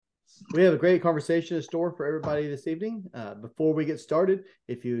We have a great conversation in store for everybody this evening. Before we get started,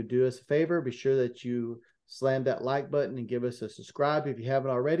 if you do us a favor, be sure that you slam that like button and give us a subscribe if you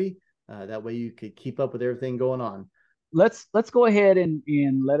haven't already. That way you could keep up with everything going on. Let's go ahead and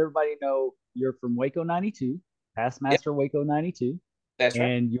let everybody know you're from Waco 92, past Yep, master Waco 92, that's right.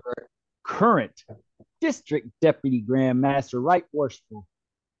 and your current district deputy grand master, right worshipful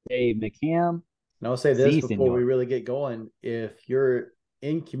Dave McCam. And I'll say this Si, before we senor. really get going. If you're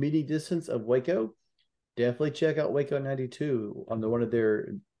in community distance of Waco, definitely check out Waco 92 on one of their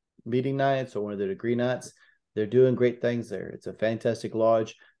meeting nights or one of their degree nights. They're doing great things there. It's a fantastic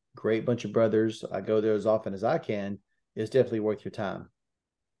lodge, great bunch of brothers. I go there as often as I can. It's definitely worth your time.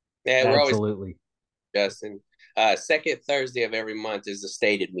 Yeah, we're always Absolutely. Justin. Second Thursday of every month is the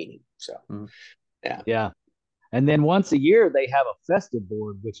stated meeting. So Mhm. yeah, Yeah. And then once a year they have a festive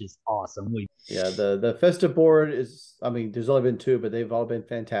board, which is awesome. We Yeah, the festive board is, I mean, there's only been two, but they've all been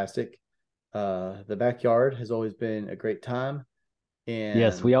fantastic. The backyard has always been a great time.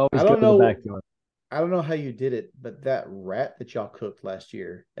 Yes, And we I always go don't to the know, backyard. I don't know how you did it, but that rat that y'all cooked last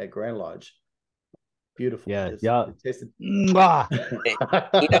year at Grand Lodge, beautiful. Yeah, yeah. It tasted. Mwah!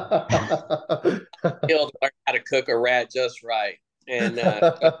 and, you know, skill to learn how to cook a rat just right, and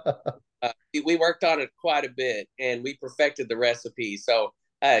we worked on it quite a bit, and we perfected the recipe. So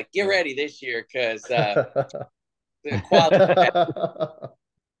get Yeah. ready this year because the quality.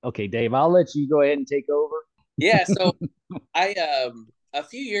 Okay, Dave, I'll let you go ahead and take over. Yeah, so I a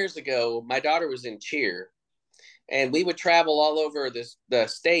few years ago, my daughter was in cheer, and we would travel all over the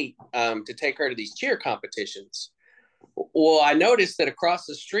state to take her to these cheer competitions. Well, I noticed that across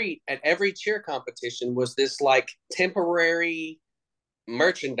the street at every cheer competition was this like temporary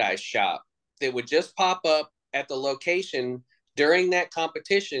merchandise shop that would just pop up at the location during that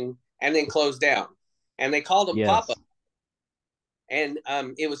competition and then close down. And they called them pop up. Yes.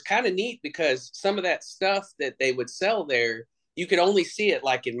 And it was kind of neat because some of that stuff that they would sell there, you could only see it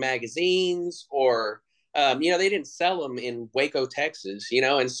like in magazines or, they didn't sell them in Waco, Texas,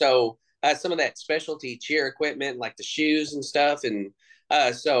 and so some of that specialty cheer equipment, like the shoes and stuff. And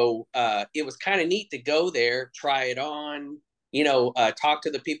it was kind of neat to go there, try it on, talk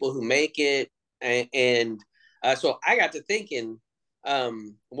to the people who make it. And so I got to thinking,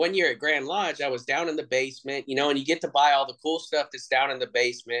 one year at Grand Lodge, I was down in the basement, and you get to buy all the cool stuff that's down in the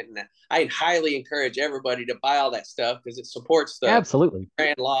basement. And I highly encourage everybody to buy all that stuff because it supports the Absolutely.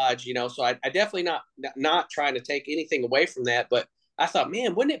 Grand Lodge, So I definitely not trying to take anything away from that, but I thought,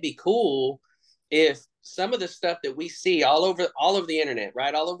 man, wouldn't it be cool if some of the stuff that we see all over the internet,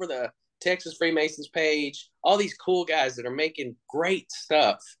 right, all over the Texas Freemasons page, all these cool guys that are making great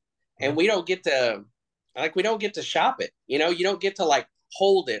stuff, and we don't get to shop it. You don't get to like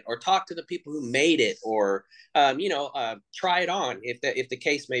hold it or talk to the people who made it or try it on if the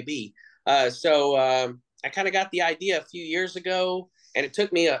case may be. So I kind of got the idea a few years ago, and it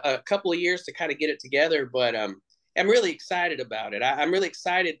took me a couple of years to kind of get it together. But I'm really excited about it. I'm really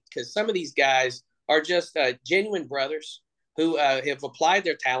excited because some of these guys are just genuine brothers who have applied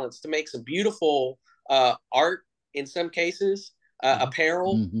their talents to make some beautiful art in some cases,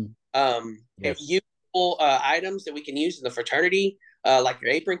 apparel, Mm-hmm. Yes. useful items that we can use in the fraternity, like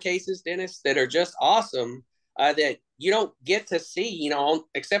your apron cases, Dennis, that are just awesome. That you don't get to see,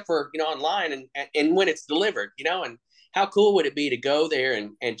 except for online and when it's delivered, and how cool would it be to go there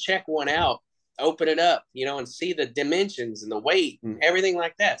and check one out, open it up, and see the dimensions and the weight and everything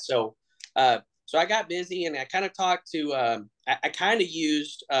like that. So I got busy and I kind of talked to, I kind of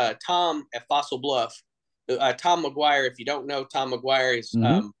used Tom at Fossil Bluff. Tom McGuire, if you don't know, Tom McGuire is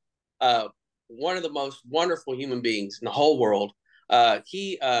Mm-hmm. uh, one of the most wonderful human beings in the whole world.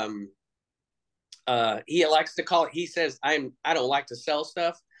 He likes to call it. He says, I don't like to sell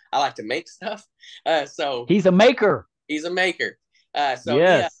stuff. I like to make stuff. So He's a maker. he's a maker. So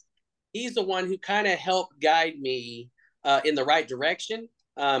Yes. he's the one who kind of helped guide me in the right direction,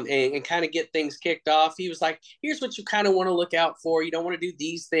 and kind of get things kicked off. He was like, here's what you kind of want to look out for. You don't want to do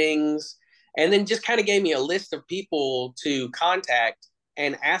these things. And then just kind of gave me a list of people to contact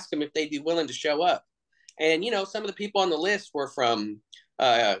and ask them if they'd be willing to show up. And, some of the people on the list were from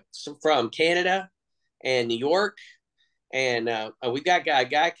Canada and New York. And we've got a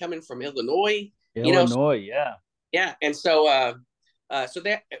guy coming from Illinois, you know, Illinois. Yeah. yeah. And so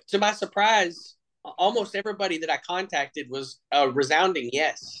that, to my surprise, almost everybody that I contacted was a resounding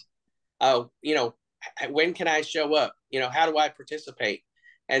yes. You know, when can I show up? How do I participate?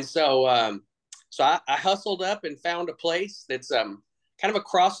 And so I hustled up and found a place that's kind of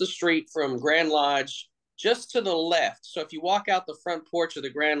across the street from Grand Lodge, just to the left. So if you walk out the front porch of the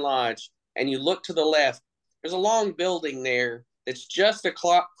Grand Lodge and you look to the left, there's a long building there It's just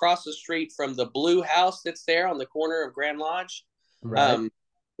across the street from the blue house that's there on the corner of Grand Lodge. Right.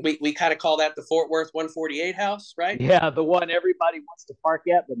 We kind of call that the Fort Worth 148 house, right? Yeah, the one everybody wants to park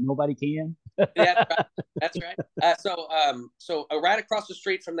at, but nobody can. Yeah, that's right. That's right. So right across the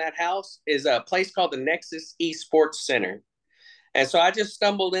street from that house is a place called the Nexus Esports Center. And so I just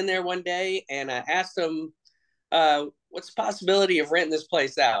stumbled in there one day and I asked them, what's the possibility of renting this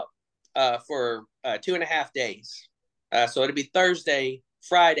place out for 2.5 days? So it'd be Thursday,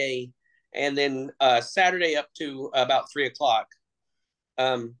 Friday, and then Saturday up to about 3 o'clock.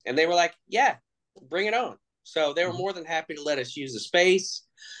 And they were like, yeah, bring it on. So they were more than happy to let us use the space.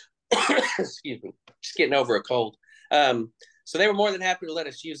 Excuse me, just getting over a cold. So they were more than happy to let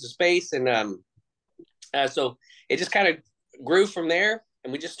us use the space. And so it just kind of grew from there.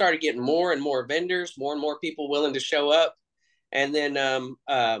 And we just started getting more and more vendors, more and more people willing to show up. And then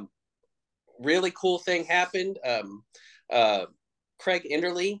really cool thing happened. Craig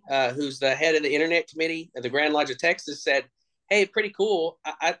Enderly, who's the head of the Internet Committee of the Grand Lodge of Texas, said, hey, pretty cool.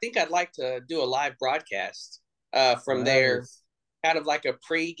 I think I'd like to do a live broadcast from there, kind of like a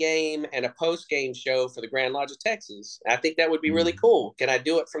pre-game and a post-game show for the Grand Lodge of Texas. I think that would be really cool. Can I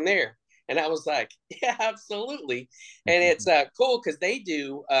do it from there? And I was like, yeah, absolutely. And it's cool because they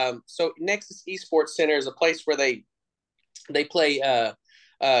do. So Nexus Esports Center is a place where they play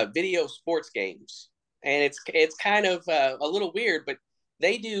video sports games. And it's kind of a little weird, but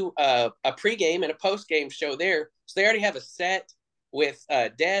they do a pregame and a postgame show there. So they already have a set with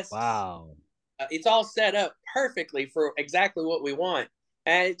desks. Wow. It's all set up perfectly for exactly what we want.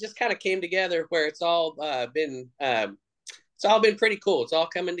 And it just kind of came together where it's all been pretty cool. It's all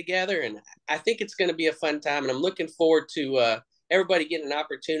coming together, and I think it's going to be a fun time. And I'm looking forward to everybody getting an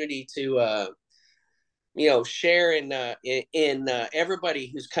opportunity to share in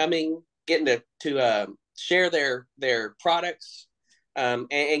everybody who's coming, getting to share their products, and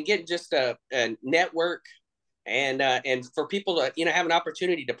getting just a network, and for people to have an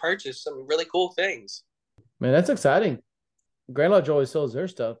opportunity to purchase some really cool things. Man, that's exciting. Grand Lodge always sells their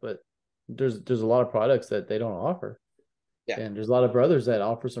stuff, but there's a lot of products that they don't offer. Yeah. And there's a lot of brothers that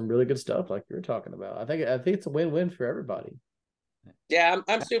offer some really good stuff like you're talking about. I think it's a win-win for everybody. Yeah,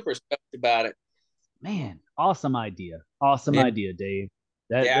 I'm super stoked about it. Man, awesome idea. Awesome idea, Dave.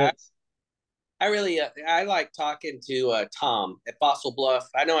 That's... I like talking to Tom at Fossil Bluff.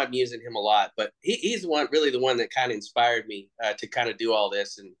 I know I'm using him a lot, but he's the one that kind of inspired me to kind of do all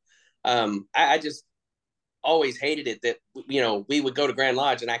this. And I just always hated it that we would go to Grand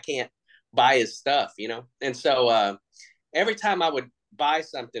Lodge and I can't buy his stuff, and so every time I would buy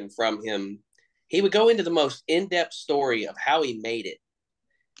something from him, he would go into the most in-depth story of how he made it.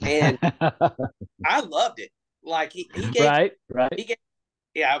 And I loved it. Like he gave, right. He gave,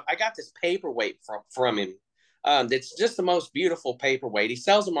 yeah, I got this paperweight from him. That's just the most beautiful paperweight. He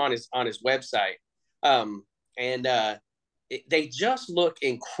sells them on his website. They just look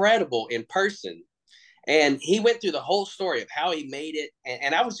incredible in person. And he went through the whole story of how he made it.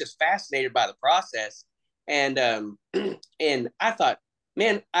 And I was just fascinated by the process. And I thought,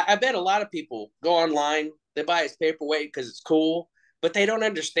 man, I bet a lot of people go online, they buy his paperweight because it's cool, but they don't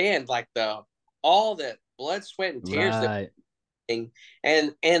understand like all the blood, sweat, and tears and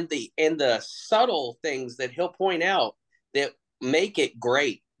the subtle things that he'll point out that make it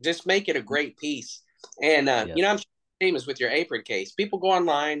great, just make it a great piece. And I'm sure the same as with your apron case. People go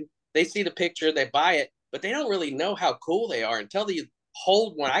online, they see the picture, they buy it, but they don't really know how cool they are until they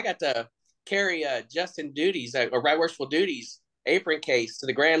hold one. I got to carry Justin Duty's or Right Worshipful Duty's apron case to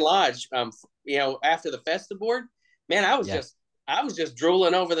the Grand Lodge after the Festa board. Man, I was just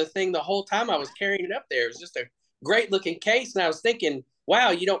drooling over the thing the whole time I was carrying it up there. It was just a great looking case, and I was thinking,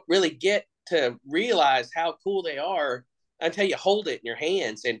 wow, you don't really get to realize how cool they are until you hold it in your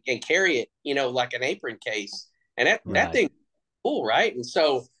hands and carry it like an apron case. And that thing's cool, right? And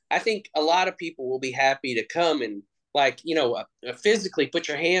so I think a lot of people will be happy to come and physically put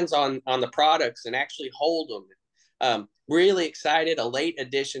your hands on the products and actually hold them. Really excited. A late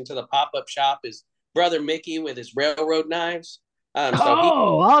addition to the pop-up shop is Brother Mickey with his railroad knives.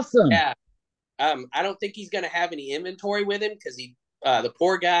 Awesome. Yeah. I don't think he's going to have any inventory with him because the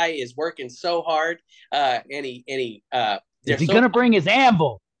poor guy is working so hard. Is he going to bring his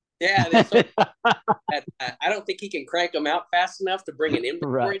anvil? Yeah. I don't think he can crank them out fast enough to bring an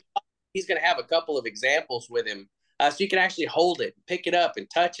inventory. Right. He's going to have a couple of examples with him. So you can actually hold it, pick it up, and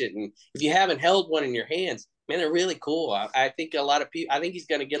touch it. And if you haven't held one in your hands, man, they're really cool. I think a lot of people. I think he's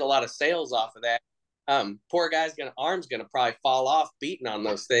going to get a lot of sales off of that. Poor guy's arm's going to probably fall off beating on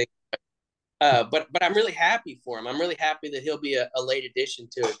those things. But I'm really happy for him. I'm really happy that he'll be a late addition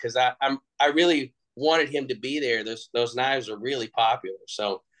to it because I really wanted him to be there. Those knives are really popular.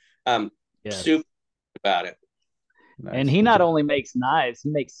 So Yes. super about it. Nice. And he not only makes knives, he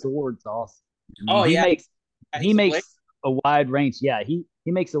makes swords also. Oh, he yeah. makes He's a wide range. Yeah, he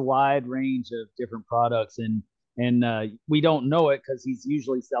makes a wide range of different products, and we don't know it because he's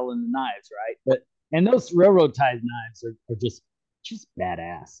usually selling the knives, right? But and those railroad ties knives are just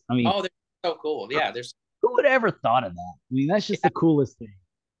badass. I mean, Oh, they're so cool. Yeah, there's who would ever thought of that? I mean, that's just the coolest thing.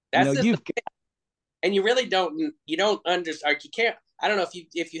 that's just You've and you really don't understand. You can't. I don't know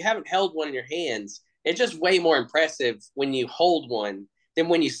if you haven't held one in your hands. It's just way more impressive when you hold one than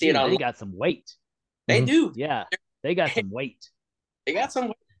when you see it they online. got some weight. They do. Yeah, they got some weight. They got some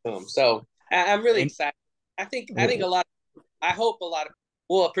weight to them. So I'm really And excited. I think a lot. I hope a lot of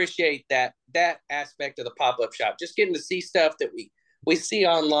people will appreciate that aspect of the pop up shop. Just getting to see stuff that we see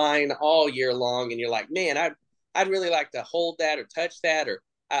online all year long, and you're like, man, I'd really like to hold that or touch that, or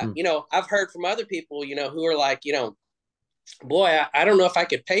I've heard from other people, who are like, boy, I don't know if I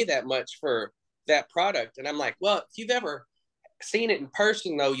could pay that much for that product, and I'm like, well, if you've ever seen it in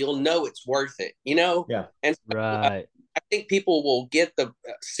person, though, you'll know it's worth it, Yeah. And so, right. I think people will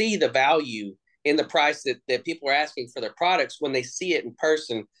see the value in the price that people are asking for their products when they see it in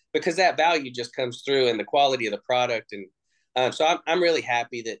person, because that value just comes through in the quality of the product. And so I'm really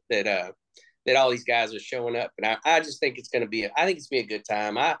happy that all these guys are showing up, and I just think it's going to be a good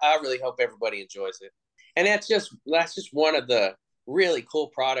time. I really hope everybody enjoys it, and that's just one of the really cool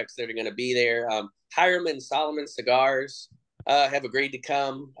products that are going to be there. Hiram Solomon Cigars have agreed to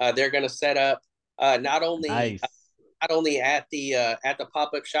come. They're going to set up not only Nice. at the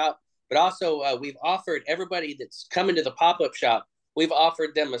pop up shop, but also we've offered everybody that's coming to the pop up shop. We've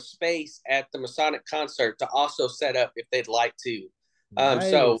offered them a space at the Masonic concert to also set up if they'd like to.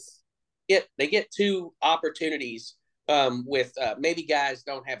 Nice. So they get two opportunities with maybe guys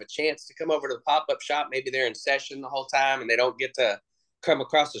don't have a chance to come over to the pop up shop. Maybe they're in session the whole time and they don't get to come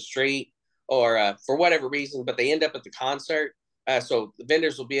across the street, or for whatever reason, but they end up at the concert. So the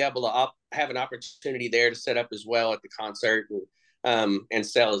vendors will be able to have an opportunity there to set up as well at the concert and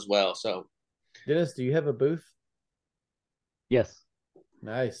sell as well. So, Dennis, do you have a booth? Yes.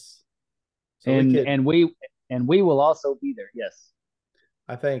 Nice. So and we will also be there. Yes.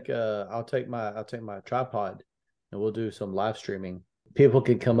 I think I'll take my tripod and we'll do some live streaming. People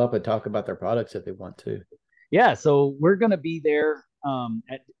can come up and talk about their products if they want to. Yeah, so we're going to be there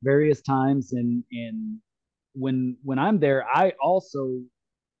at various times, and when I'm there, I also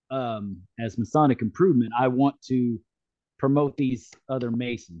as Masonic Improvement, I want to promote these other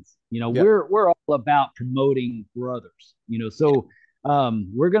Masons. Yep. We're all about promoting brothers. So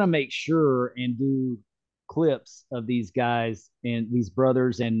we're going to make sure and do clips of these guys and these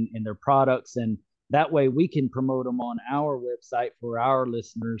brothers and their products, and that way we can promote them on our website for our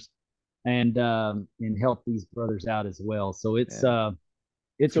listeners, and help these brothers out as well. So it's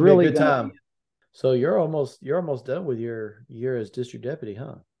really a good time. So you're almost done with your year as district deputy,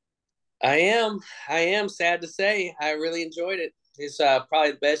 huh? I am sad to say. I really enjoyed it. It's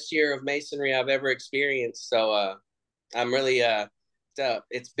probably the best year of masonry I've ever experienced. So I'm really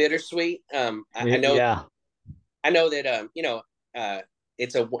it's bittersweet. I know. Yeah. I know that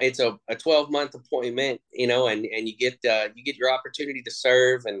it's a 12-month appointment, and you get your opportunity to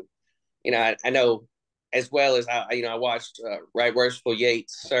serve, and I know, as well as I watched Right Worshipful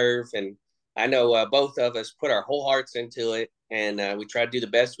Yates serve, and I know both of us put our whole hearts into it, and we tried to do the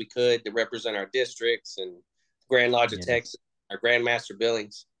best we could to represent our districts and Grand Lodge of Texas, our Grand Master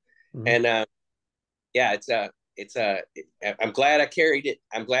Billings, and yeah, I'm glad I carried it.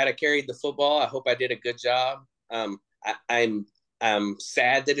 I'm glad I carried the football. I hope I did a good job. I'm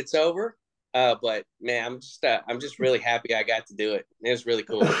sad that it's over, but man, I'm just really happy I got to do it. It was really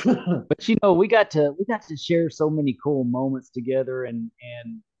cool. But we got to share so many cool moments together, and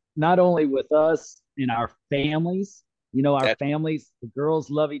not only with us and our families. Our families, the girls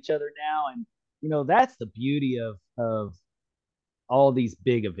love each other now, and that's the beauty of all these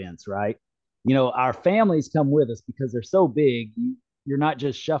big events, right? Our families come with us because they're so big. You're not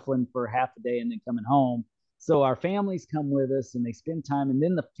just shuffling for half a day and then coming home. So our families come with us and they spend time, and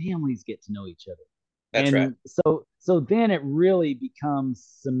then the families get to know each other. That's right. So then it really becomes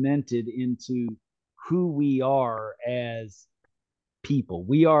cemented into who we are as people.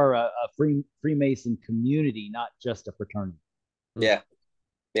 We are a Freemason community, not just a fraternity. Yeah.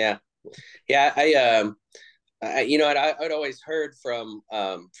 I'd always heard from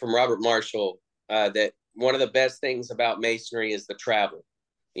Robert Marshall that one of the best things about Masonry is the travel.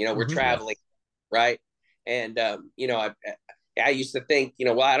 We're traveling, right? And I used to think,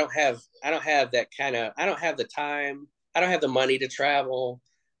 well, I don't have that kind of, I don't have the time, I don't have the money to travel.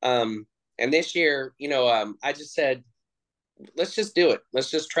 And this year, I just said, let's just do it.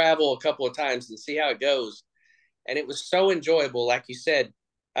 Let's just travel a couple of times and see how it goes. And it was so enjoyable. Like you said,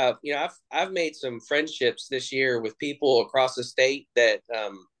 I've made some friendships this year with people across the state that,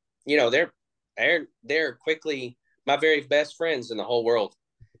 they're quickly my very best friends in the whole world.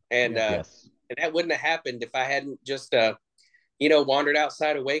 And, Yeah. Yes. and that wouldn't have happened if I hadn't just, wandered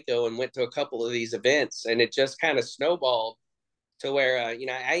outside of Waco and went to a couple of these events. And it just kind of snowballed to where,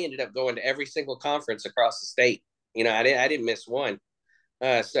 I ended up going to every single conference across the state. I didn't miss one.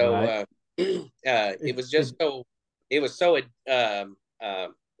 Right. It was just so, it was so, I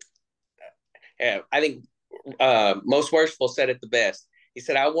think Most Worshipful said it the best. He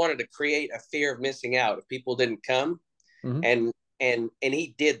said, I wanted to create a fear of missing out if people didn't come. Mhm. And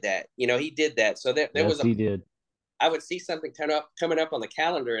he did that. He did that. So there Yes, was he did. I would see something coming up on the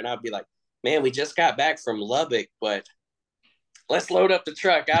calendar, and I'd be like, man, we just got back from Lubbock, but let's load up the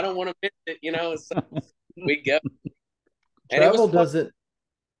truck. I don't want to miss it. So we go. And it was fun.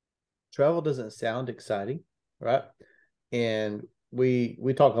 Travel doesn't sound exciting, right? And we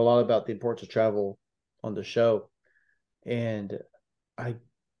talk a lot about the importance of travel on the show, and I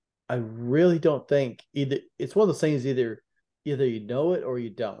I really don't think either. It's one of those things, either you know it or you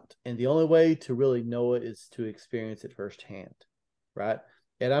don't, and the only way to really know it is to experience it firsthand, right?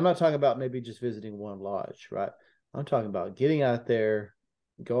 And I'm not talking about maybe just visiting one lodge, right? I'm talking about getting out there,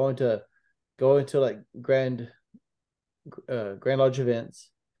 going to like Grand Lodge events,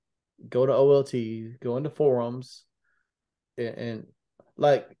 go to OLT, go into forums, and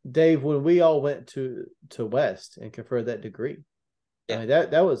like Dave, when we all went to West and conferred that degree, I Yeah, mean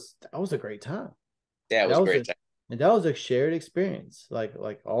that was a great time. yeah, it That was was great a time. and that was a shared experience. Like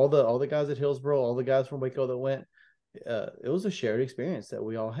all the guys at Hillsboro, all the guys from Waco that went, it was a shared experience that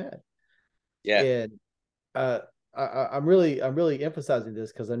we all had. Yeah. And uh, I'm really emphasizing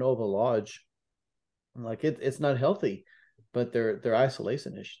this because I know of a lodge, like it's not healthy, but they're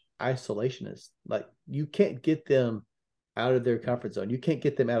isolationist. Like you can't get them out of their comfort zone. You can't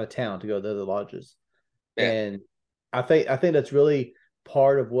get them out of town to go to other lodges. Yeah. And I think that's really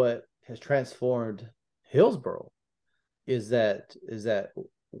part of what has transformed Hillsboro is that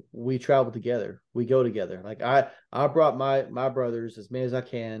we travel together, we go together. Like I brought my brothers, as many as I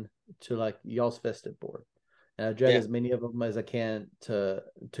can, to like y'all's festive board, and I drag Yeah. as many of them as I can to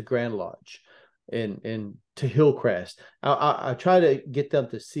Grand Lodge and to Hillcrest. I try to get them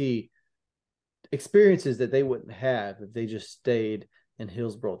to see experiences that they wouldn't have if they just stayed in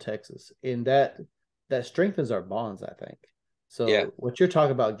Hillsboro, Texas, and that strengthens our bonds, I think. Yeah. So what you're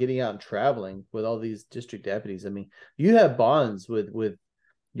talking about, getting out and traveling with all these district deputies, I mean, you have bonds with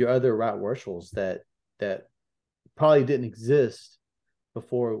your other route worshipfuls that probably didn't exist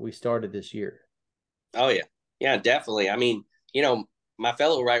before we started this year. Oh yeah. Yeah, definitely. I mean, my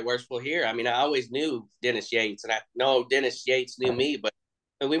fellow right worshipful here, I mean, I always knew Dennis Yates, and I know Dennis Yates knew me, but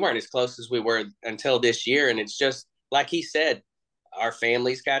we weren't as close as we were until this year. And it's just like he said, our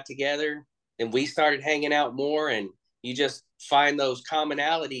families got together and we started hanging out more, and you just find those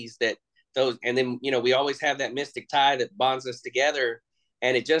commonalities and then, we always have that mystic tie that bonds us together.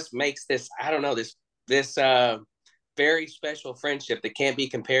 And it just makes this, I don't know, this very special friendship that can't be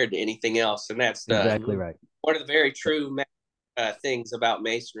compared to anything else. And that's Exactly right. one of the very true things about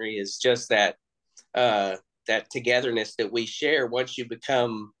Masonry is just that togetherness that we share. Once you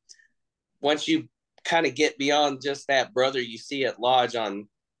kind of get beyond just that brother you see at lodge on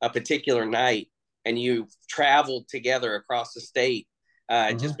a particular night, and you travel together across the state,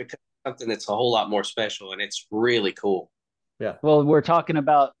 it just Mm-hmm. becomes something that's a whole lot more special, and it's really cool. Yeah. Well, we're talking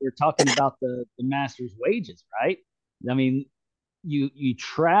about the master's wages, right? I mean, you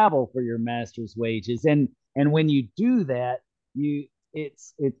travel for your master's wages, and when you do that, you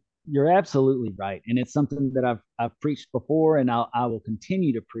it's you're absolutely right, and it's something that I've preached before, and I will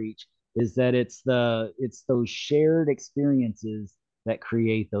continue to preach, is that it's those shared experiences that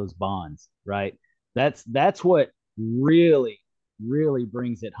create those bonds, right? That's what really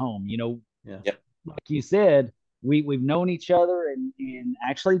brings it home. Yeah. Yep. Like you said, we've known each other and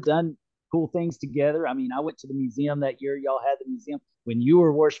actually done cool things together. I mean, I went to the museum that year. Y'all had the museum when you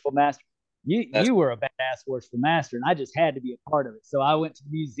were worshipful master. You That's you were a badass worshipful master, and I just had to be a part of it. So I went to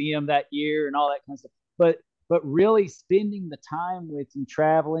the museum that year and all that kind of stuff. But really spending the time with you,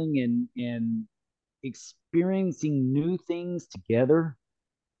 traveling and experiencing new things together,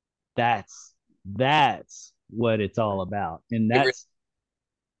 that's what it's all about. And it. that's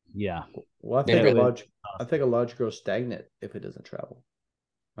yeah. Well, It really, I think a lodge grows stagnant if it doesn't travel.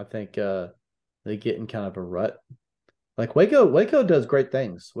 I think they get in kind of a rut. Like Waco does great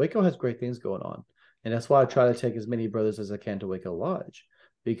things. Waco has great things going on, and that's why I try to take as many brothers as I can to Waco Lodge.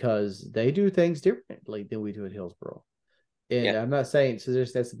 because they do things differently than we do at Hillsboro. And Yeah. I'm not saying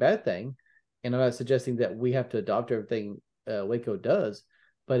that's a bad thing, and I'm not suggesting that we have to adopt everything Waco does,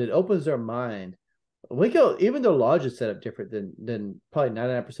 but it opens our mind. Waco, even though lodge is set up different than probably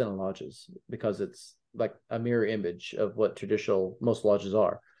 99% of lodges, because it's like a mirror image of what traditional most lodges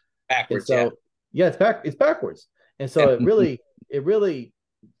are. And Backwards. so yeah, it's backwards. And so it really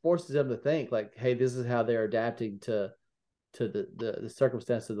forces them to think like, hey, this is how they're adapting to the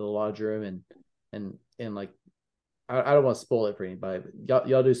circumstance of the lodge room, and like I don't want to spoil it for anybody, but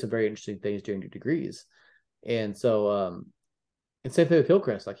y'all do some very interesting things during your degrees. And so and same thing with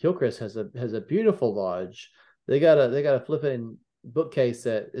Hillcrest. Like Hillcrest has a beautiful lodge. They got a flipping bookcase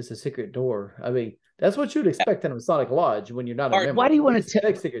that is a secret door. I mean, that's what you'd expect in a Masonic lodge when you're not a member. Why do you want to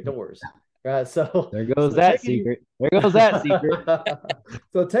take secret doors? Right. So there goes that secret. There goes that secret.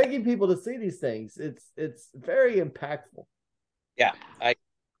 So taking people to see these things, it's very impactful. Yeah, I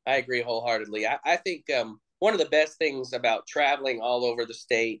agree wholeheartedly. I think one of the best things about traveling all over the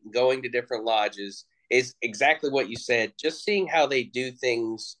state and going to different lodges is exactly what you said. Just seeing how they do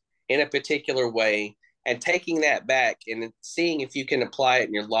things in a particular way and taking that back and seeing if you can apply it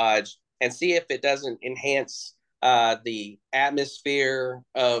in your lodge and see if it doesn't enhance the atmosphere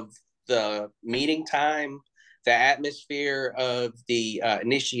of the meeting time, the atmosphere of the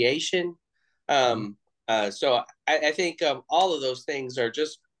initiation. So I think all of those things are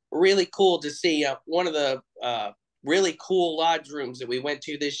just really cool to see. One of the really cool lodge rooms that we went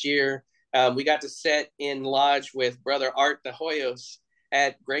to this year, we got to sit in lodge with Brother Art de Hoyos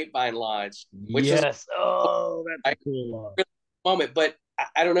at Grapevine Lodge, which is that's a cool really moment. But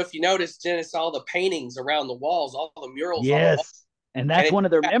I don't know if you noticed, Dennis, all the paintings around the walls, all the murals on the walls. Yes, and that's one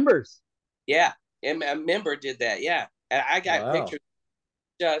of their members. Yeah, a member did that. Yeah, and I got pictures.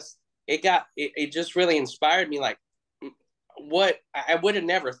 It just really inspired me. Like, what I would have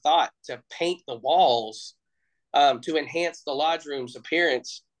never thought to paint the walls to enhance the lodge room's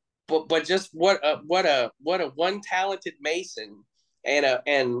appearance, but just what a one talented mason and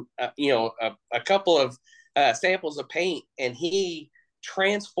a couple of samples of paint, and he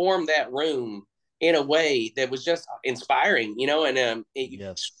transformed that room in a way that was just inspiring, and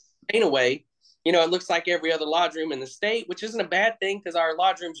Yes. in a way, it looks like every other lodge room in the state, which isn't a bad thing because our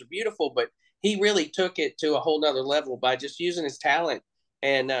lodge rooms are beautiful, but he really took it to a whole nother level by just using his talent.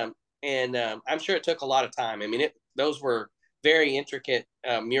 And I'm sure it took a lot of time. I mean, those were very intricate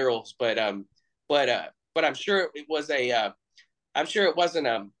murals, but I'm sure it was I'm sure it wasn't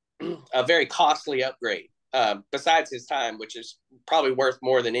a very costly upgrade. Besides his time, which is probably worth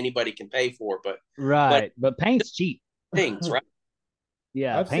more than anybody can pay for, but paint's cheap. Things, right?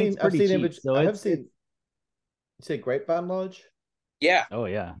 Yeah, paint's pretty cheap. So I have seen. You say Grapevine Lodge? Yeah. Oh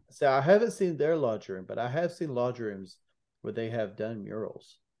yeah. So I haven't seen their lodge room, but I have seen lodge rooms where they have done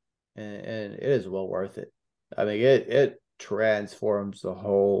murals, and it is well worth it. I mean, it transforms the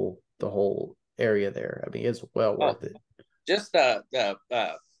whole area there. I mean, it's well worth it. Just the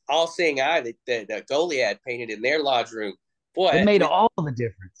all-seeing eye that Goliad painted in their lodge room, boy, it made all the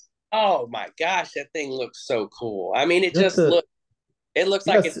difference. Oh my gosh, that thing looks so cool. I mean, it looks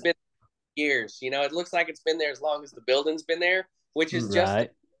like it's been years. It looks like it's been there as long as the building's been there, which is just the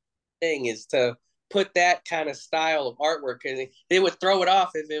thing, is to put that kind of style of artwork. And they would throw it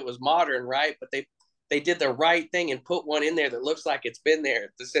off if it was modern, right? But they did the right thing and put one in there that looks like it's been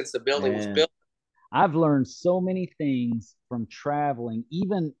there since the building was built. I've learned so many things from traveling,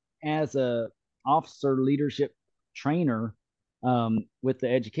 even as a officer leadership trainer with the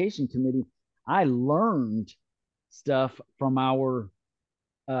education committee. I learned stuff from our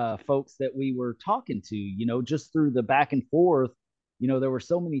folks that we were talking to, just through the back and forth. There were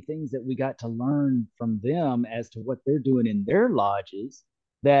so many things that we got to learn from them as to what they're doing in their lodges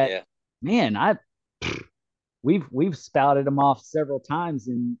that, man, we've spouted them off several times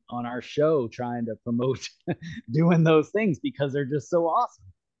on our show, trying to promote doing those things because they're just so awesome.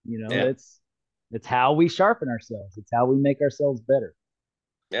 It's how we sharpen ourselves. It's how we make ourselves better.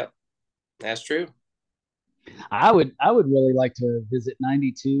 Yep, that's true. I would really like to visit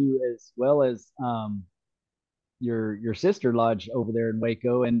 92 as well as your sister lodge over there in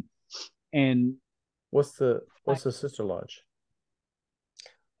Waco. And what's the sister lodge?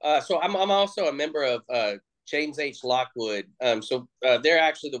 So I'm also a member of James H. Lockwood. So they're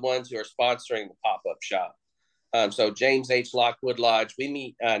actually the ones who are sponsoring the pop-up shop. So James H. Lockwood Lodge. We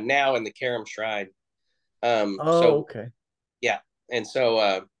meet now in the Karam Shrine. Okay. Yeah, and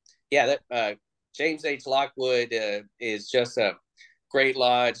so that James H. Lockwood is just a great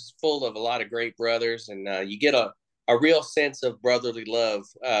lodge, full of a lot of great brothers, and you get a real sense of brotherly love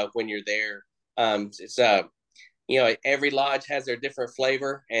when you're there. It's every lodge has their different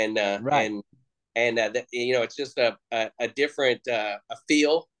flavor, and Right. it's just a different a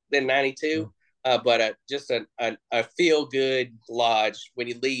feel than 92. But just a feel good lodge. When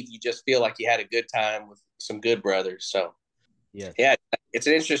you leave, you just feel like you had a good time with some good brothers. So Yes. yeah, it's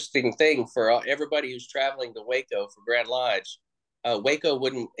an interesting thing for everybody who's traveling to Waco for Grand Lodge. Waco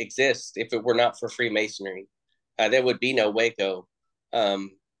wouldn't exist if it were not for Freemasonry. There would be no Waco.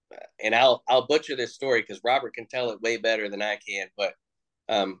 Um, and I'll butcher this story because Robert can tell it way better than I can. But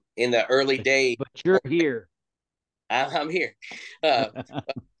in the early days, But you're here. I'm here. Uh,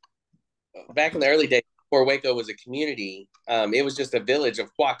 Back in the early days, before Waco was a community, it was just a village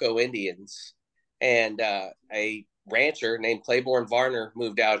of Quaco Indians, and a rancher named Claiborne Varner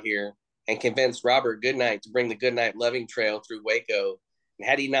moved out here and convinced Robert Goodnight to bring the Goodnight Loving Trail through Waco. And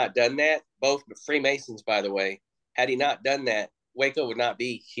had he not done that, both Freemasons, by the way, had he not done that, Waco would not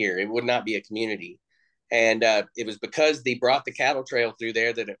be here. It would not be a community. And it was because they brought the cattle trail through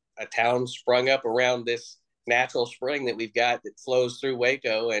there that a town sprung up around this natural spring that we've got that flows through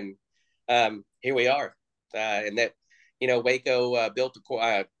Waco. And here we are. And that, Waco built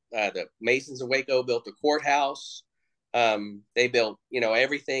the Masons of Waco built the courthouse. They built,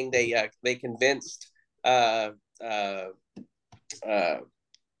 everything. They convinced uh, uh, uh,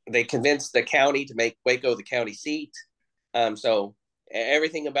 they convinced the county to make Waco the county seat. So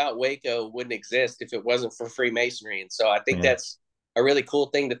everything about Waco wouldn't exist if it wasn't for Freemasonry. And so I think that's a really cool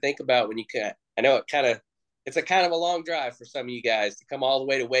thing to think about when you can. I know it's a kind of a long drive for some of you guys to come all the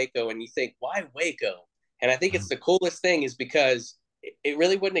way to Waco, and you think, why Waco? And I think it's the coolest thing is because it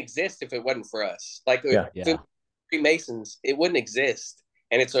really wouldn't exist if it wasn't for us. Like if it Freemasons, it wouldn't exist.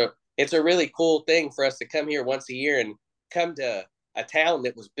 And it's a really cool thing for us to come here once a year and come to a town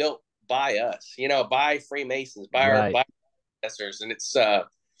that was built by us, by Freemasons, by our ancestors. And it's I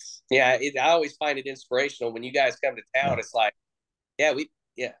always find it inspirational when you guys come to town. It's like,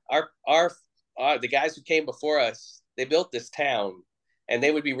 our the guys who came before us, they built this town, and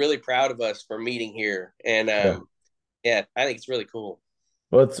they would be really proud of us for meeting here. And I think it's really cool.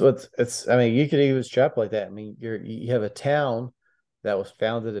 Well, it's. I mean, you could even extrapolate that. I mean, you have a town that was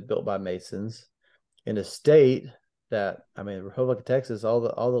founded and built by Masons, in a state that, I mean, the Republic of Texas, all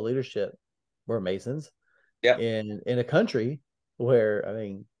the leadership were Masons. Yeah. In a country where, I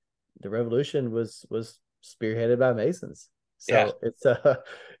mean, the revolution was spearheaded by Masons. So it's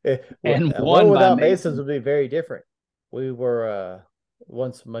and one without Masons would be very different. We were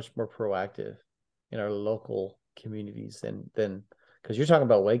once much more proactive in our local communities than because you're talking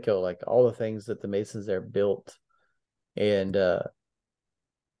about Waco, like all the things that the Masons there built, and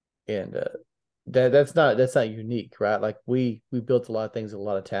that's not unique, right? Like we built a lot of things in a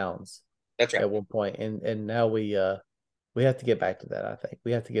lot of towns. That's right. At one point, and now we have to get back to that. I think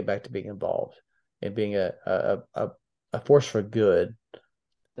we have to get back to being involved and being a force for good.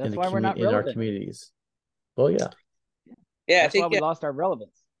 That's why we're not relevant in our communities. Well, yeah. That's why we lost our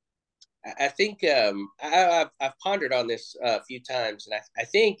relevance. I think I've pondered on this a few times, and I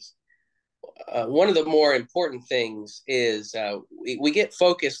think one of the more important things is we get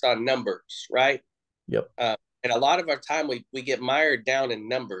focused on numbers, right? Yep. And a lot of our time we get mired down in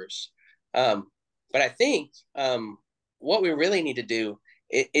numbers. But I think what we really need to do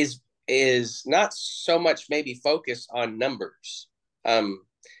is not so much maybe focus on numbers.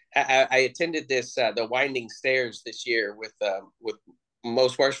 I attended the Winding Stairs this year with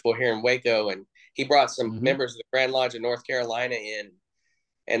Most Worshipful here in Waco, and he brought some members of the Grand Lodge of North Carolina in,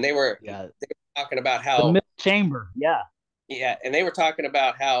 and they were talking about how the middle chamber, and they were talking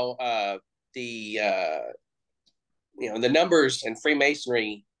about how the numbers in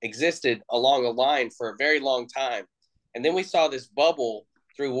Freemasonry existed along a line for a very long time, and then we saw this bubble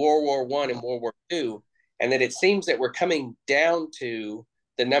through World War I and World War II, and that it seems that we're coming down to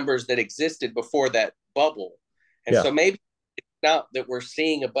the numbers that existed before that bubble. And so maybe it's not that we're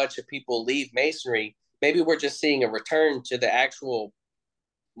seeing a bunch of people leave Masonry. Maybe we're just seeing a return to the actual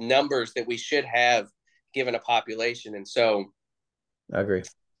numbers that we should have given a population. And so I agree.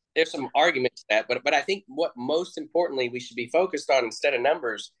 There's some arguments to that, but I think what most importantly we should be focused on instead of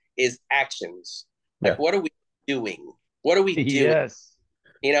numbers is actions. Like, what are we doing? What are we doing? Yes.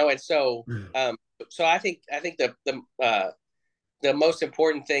 And so so I think the most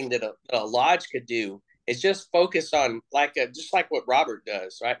important thing that a lodge could do is just focus on just like what Robert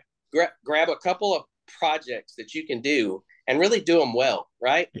does, right? Grab a couple of projects that you can do and really do them well,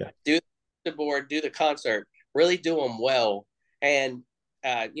 right? Yeah. Do the board, do the concert, really do them well. And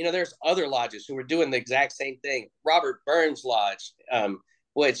there's other lodges who are doing the exact same thing. Robert Burns Lodge,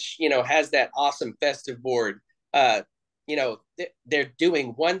 which has that awesome festive board. they're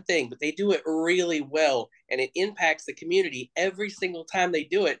doing one thing, but they do it really well, and it impacts the community every single time they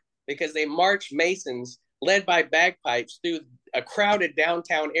do it, because they march Masons led by bagpipes through a crowded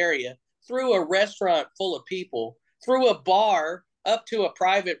downtown area, through a restaurant full of people, through a bar, up to a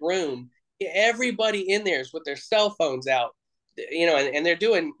private room. Everybody in there is with their cell phones out, and they're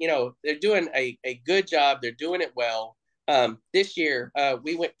doing, a good job. They're doing it well. This year,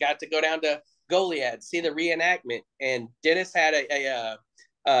 we got to go down to Goliad, see the reenactment, and Dennis had a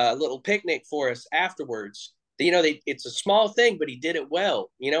little picnic for us afterwards. It's a small thing, but he did it well,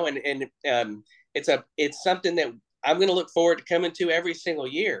 and it's something that I'm going to look forward to coming to every single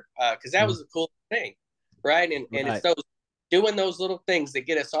year, because that was a cool thing, right? And it's those doing those little things that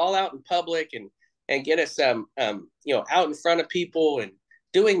get us all out in public and get us out in front of people and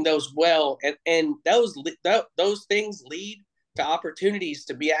doing those well, and those things lead to opportunities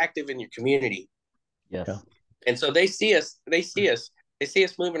to be active in your community. Yes. And so they see us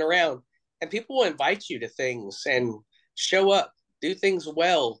moving around, and people will invite you to things and show up, do things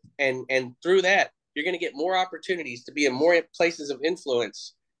well. And through that, you're going to get more opportunities to be in more places of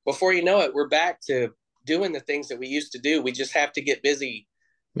influence. Before you know it, we're back to doing the things that we used to do. We just have to get busy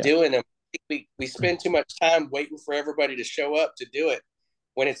doing them. We spend too much time waiting for everybody to show up to do it,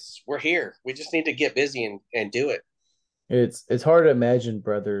 when we're here. We just need to get busy and do it. It's hard to imagine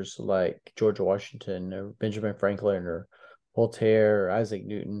brothers like George Washington or Benjamin Franklin or Voltaire or Isaac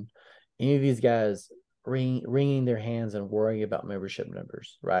Newton, any of these guys wringing their hands and worrying about membership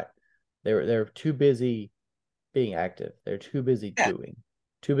numbers, right? They're too busy being active. They're too busy doing,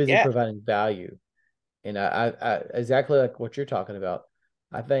 too busy providing value. And I exactly like what you're talking about.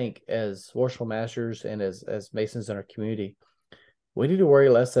 I think as worshipful masters and as Masons in our community, we need to worry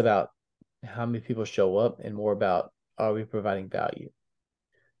less about how many people show up and more about, are we providing value?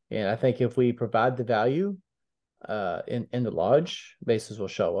 And I think if we provide the value in the lodge, Masons will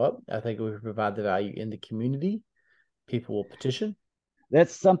show up. I think if we provide the value in the community, people will petition.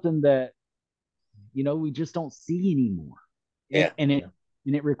 That's something that, we just don't see anymore. And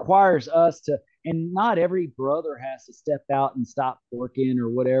it requires us to, and not every brother has to step out and stop working or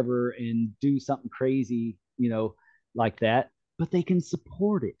whatever and do something crazy, like that, but they can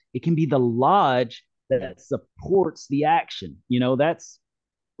support it. It can be the lodge that supports the action. That's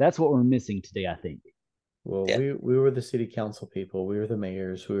what we're missing today, I think. Well, we were the city council people. We were the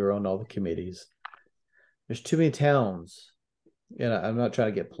mayors. We were on all the committees. There's too many towns, and I'm not trying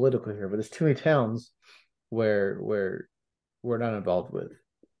to get political here, but there's too many towns where we're not involved with,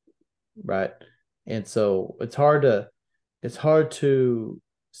 right? And so it's hard to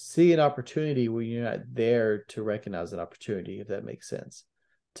see an opportunity when you're not there to recognize an opportunity, if that makes sense,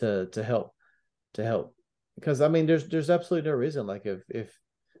 to help, because there's absolutely no reason, like if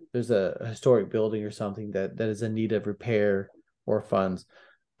there's a historic building or something that is in need of repair or funds,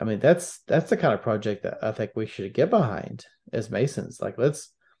 that's the kind of project that I think we should get behind as Masons. Like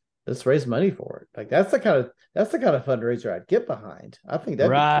let's raise money for it. Like that's the kind of fundraiser I'd get behind. I think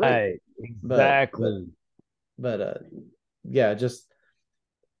that'd be great. Exactly. But just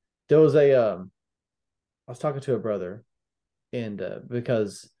there was I was talking to a brother, and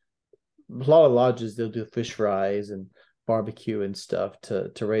because a lot of lodges, they'll do fish fries and barbecue and stuff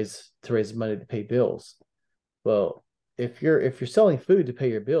to raise money to pay bills. Well, if you're selling food to pay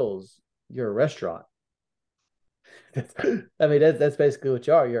your bills, you're a restaurant. That's basically what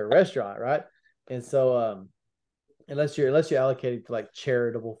you are. You're a restaurant, right? And so unless you're allocating to like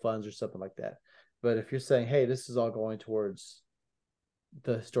charitable funds or something like that. But if you're saying, hey, this is all going towards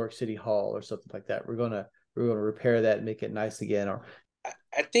the historic city hall or something like that, we're gonna repair that and make it nice again. Or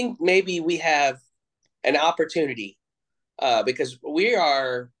I think maybe we have an opportunity because we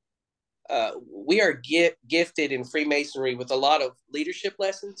are gifted in Freemasonry with a lot of leadership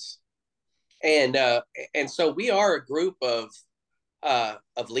lessons, and so we are a group of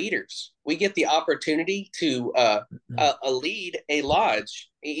leaders. We get the opportunity to lead a lodge.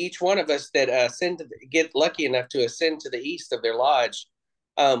 Each one of us that get lucky enough to ascend to the east of their lodge,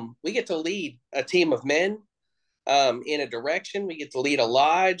 we get to lead a team of men in a direction. We get to lead a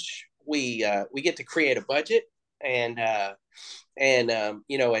lodge. We get to create a budget and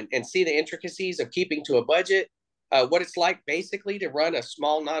see the intricacies of keeping to a budget. What it's like basically to run a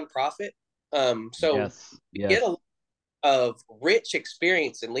small nonprofit. We get a lot of rich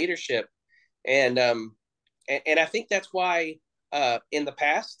experience in leadership, and I think that's why in the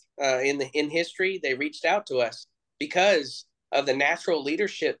past, in history, they reached out to us because of the natural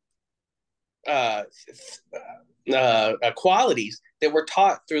leadership qualities that were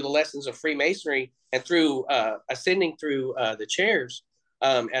taught through the lessons of Freemasonry and through ascending through the chairs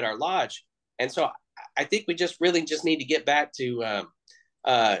at our lodge. And so I think we just really just need to get back to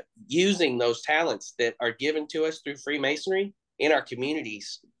using those talents that are given to us through Freemasonry in our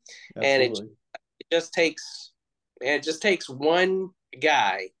communities. Absolutely. And it just takes one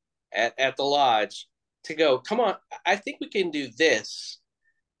guy at the lodge to go, come on, I think we can do this.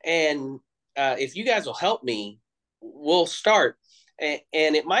 And if you guys will help me, we'll start. And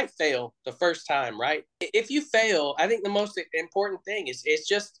it might fail the first time, right? If you fail, I think the most important thing is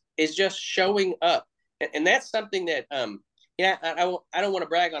just showing up. And that's something that, I don't want to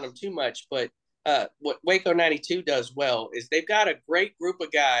brag on them too much, but what Waco 92 does well is they've got a great group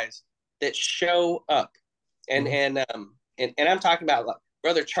of guys that show up. And I'm talking about like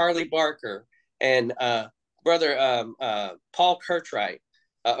Brother Charlie Barker and Brother Paul Kirchwright.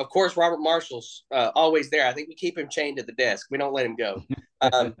 Of course, Robert Marshall's always there. I think we keep him chained to the desk. We don't let him go.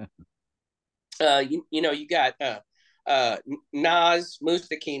 You got Nas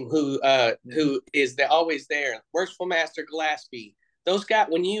Mustakim, who is always there. Worshipful Master Gillespie. Those guys,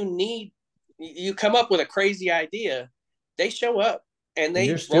 when you come up with a crazy idea, they show up and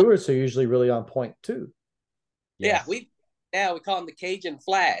your stewards are usually really on point too. Yes. Yeah, we call him the Cajun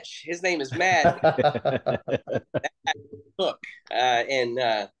Flash. His name is Matt Cook, and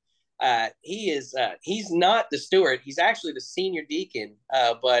he's not the steward. He's actually the senior deacon,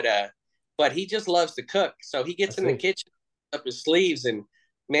 but he just loves to cook. So he gets in the kitchen, up his sleeves, and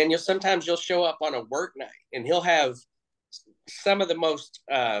man, sometimes you'll show up on a work night, and he'll have some of the most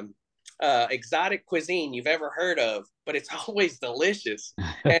exotic cuisine you've ever heard of, but it's always delicious,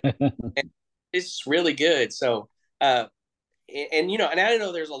 and it's really good. So. And I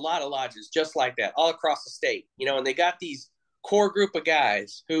know there's a lot of lodges just like that all across the state, and they got these core group of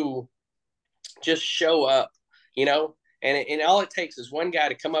guys who just show up, and all it takes is one guy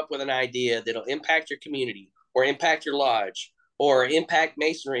to come up with an idea that'll impact your community or impact your lodge or impact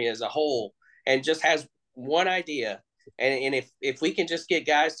Masonry as a whole, and just has one idea. And if we can just get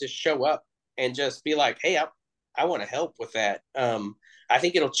guys to show up and just be like, hey, I want to help with that. I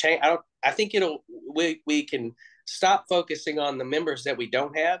think it'll change. I think we can stop focusing on the members that we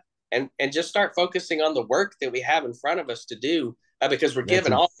don't have and just start focusing on the work that we have in front of us to do, because we're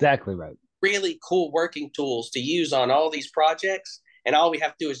given exactly right. Really cool working tools to use on all these projects. And all we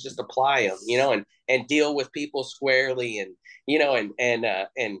have to do is just apply them, and deal with people squarely and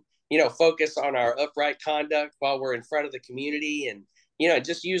focus on our upright conduct while we're in front of the community, and,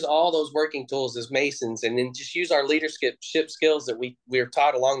 just use all those working tools as Masons, and then just use our leadership skills that we're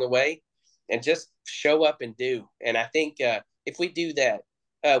taught along the way, and just show up and do. And I think if we do that,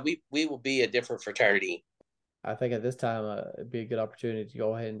 we will be a different fraternity. I think at this time it'd be a good opportunity to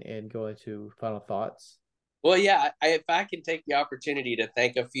go ahead and go into final thoughts. Well, yeah, if I can take the opportunity to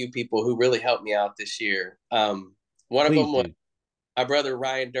thank a few people who really helped me out this year. One of them was my brother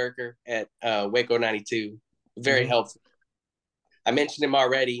Ryan Durker at Waco 92. Very helpful. I mentioned him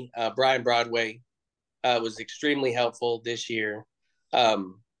already. Brian Broadway was extremely helpful this year.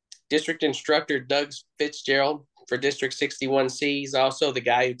 District instructor Doug Fitzgerald for District 61C is also the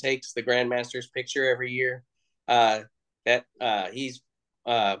guy who takes the Grandmaster's picture every year. He's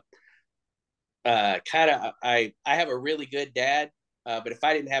I have a really good dad, but if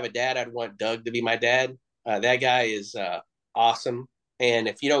I didn't have a dad, I'd want Doug to be my dad. That guy is awesome. And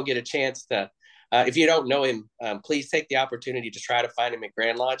if you don't get a chance to, if you don't know him, please take the opportunity to try to find him at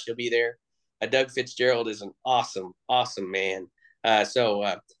Grand Lodge. He'll be there. Doug Fitzgerald is an awesome man.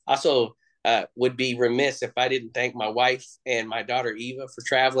 Also would be remiss if I didn't thank my wife and my daughter Eva for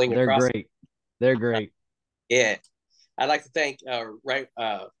traveling across. They're great. Yeah. I'd like to thank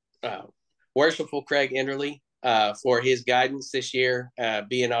Worshipful Craig Enderly for his guidance this year,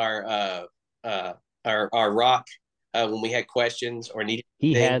 being our rock when we had questions or needed.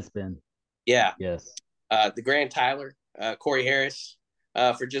 He has been. Yeah. Yes. The Grand Tyler, Corey Harris,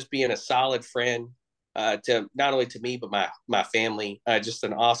 for just being a solid friend to not only to me but my family. Just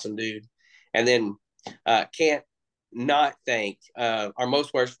an awesome dude. And then can't not thank our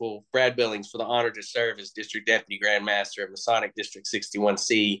most worshipful Brad Billings for the honor to serve as District Deputy Grand Master of Masonic District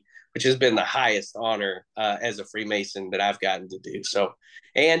 61C, which has been the highest honor as a Freemason that I've gotten to do. So,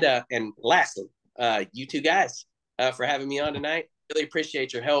 and lastly, you two guys for having me on tonight. Really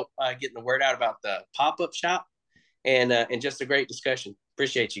appreciate your help getting the word out about the pop-up shop, and just a great discussion.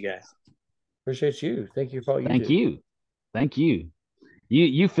 Appreciate you guys. Appreciate you. Thank you for all you Thank do. you. Thank you.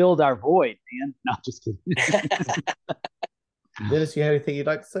 You filled our void, man. No, just kidding. Dennis, you have anything you'd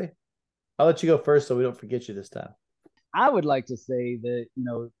like to say? I'll let you go first so we don't forget you this time. I would like to say that,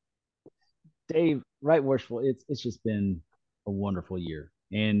 Dave, right worshipful, it's just been a wonderful year.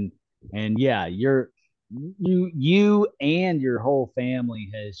 And yeah, you're you and your whole family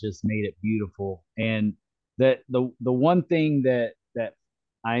has just made it beautiful. And that the one thing that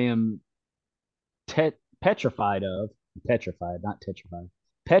I am petrified of, petrified, not tetrified,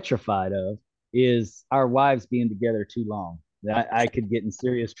 petrified of, is our wives being together too long. I could get in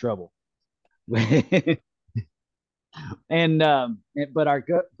serious trouble. But our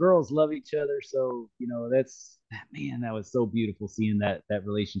girls love each other, so that's, man, that was so beautiful seeing that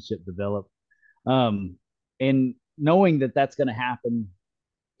relationship develop. And knowing that that's going to happen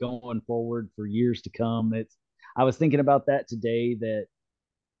going forward for years to come. I was thinking about that today, that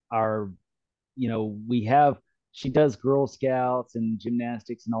our, we have, she does Girl Scouts and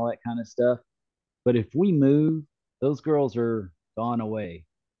gymnastics and all that kind of stuff. But if we move, those girls are gone away.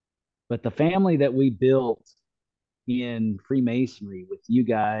 But the family that we built in Freemasonry with you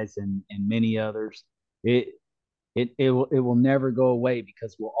guys and many others, it it will never go away,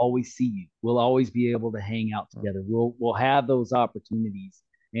 because we'll always see you. We'll always be able to hang out together. We'll have those opportunities,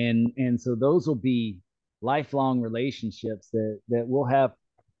 and so those will be lifelong relationships that we'll have,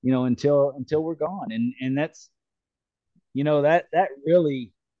 until we're gone. And that's, that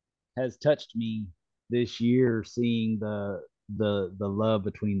really has touched me this year, seeing the love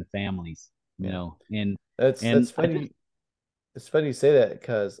between the families, and That's funny. It's funny you say that,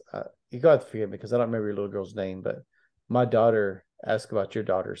 because you got to forgive me because I don't remember your little girl's name, but my daughter asks about your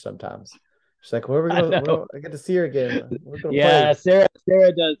daughter sometimes. She's like, "Where are we going? I get to see her again. We're gonna yeah, play."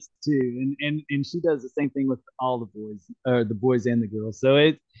 Sarah does too, and she does the same thing with all the boys, or the boys and the girls. So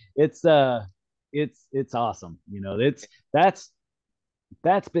it's it's awesome.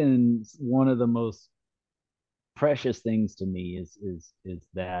 That's been one of the most precious things to me, is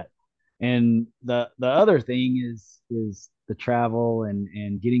that. And the other thing is the travel,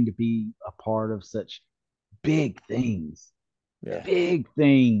 and getting to be a part of such big things, Yeah. big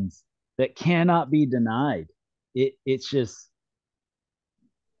things that cannot be denied. It's just,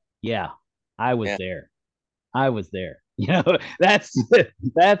 yeah, I was Yeah. there. I was there. That's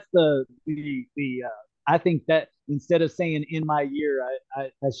the I think that instead of saying in my year,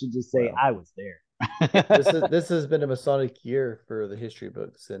 I should just say, Well, I was there. this has been a Masonic year for the history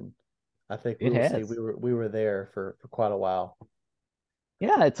books, and I think we It will say has. we were there for quite a while.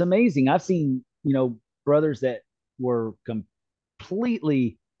 Yeah, it's amazing. I've seen, brothers that were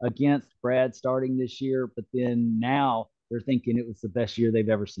completely against Brad starting this year, but then now they're thinking it was the best year they've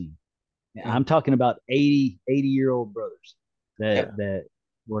ever seen. I'm talking about 80-year-old brothers that Yeah. that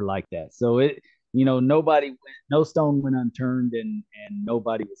were like that. So no stone went unturned, and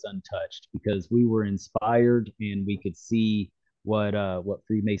nobody was untouched, because we were inspired, and we could see what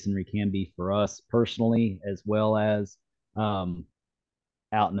Freemasonry can be for us personally, as well as um,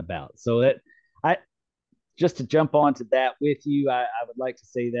 out and about. So that I just to jump onto that with you, I would like to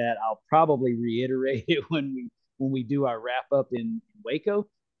say that I'll probably reiterate it when we do our wrap up in Waco.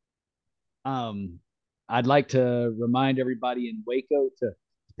 Um, I'd like to remind everybody in Waco to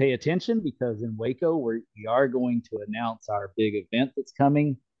pay attention, because in Waco we are going to announce our big event that's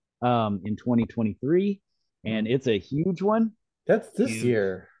coming in 2023, and it's a huge one. That's this Huge.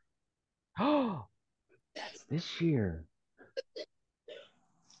 year. Oh, that's this year.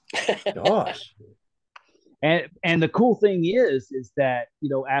 Gosh. And the cool thing is that,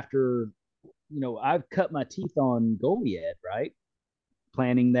 after, I've cut my teeth on Goliad, right?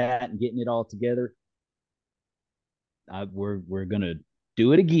 Planning that and getting it all together. We're gonna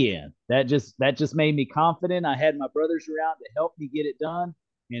do it again. That just made me confident. I had my brothers around to help me get it done,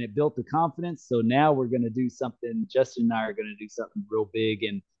 and it built the confidence. So now we're gonna do something. Justin and I are gonna do something real big,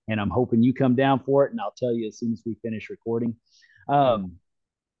 and I'm hoping you come down for it. And I'll tell you as soon as we finish recording.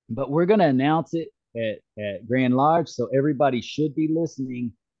 But we're gonna announce it at Grand Lodge, so everybody should be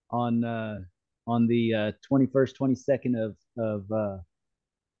listening on the 21st, 22nd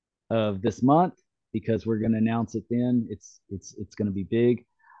of this month, because we're going to announce it then. It's going to be big.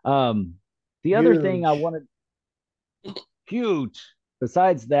 The other thing I Huge. wanted, huge.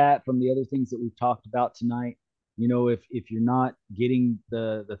 Besides that, from the other things that we've talked about tonight, if you're not getting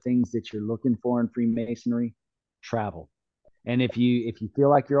the things that you're looking for in Freemasonry, travel. And if you feel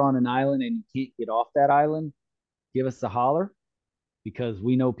like you're on an island and you can't get off that island, give us a holler, because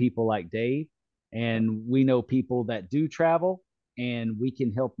we know people like Dave, and we know people that do travel, and we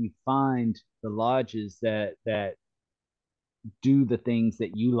can help you find the lodges that do the things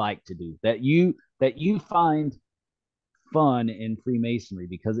that you like to do, that you find fun in Freemasonry,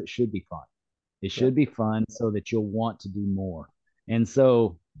 because it should be fun. It should be fun, so that you'll want to do more. And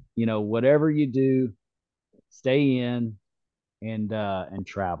so, whatever you do, stay in and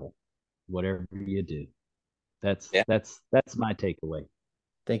travel. Whatever you do. That's my takeaway.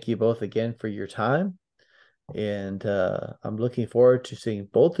 Thank you both again for your time. And I'm looking forward to seeing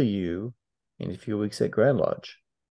both of you in a few weeks at Grand Lodge.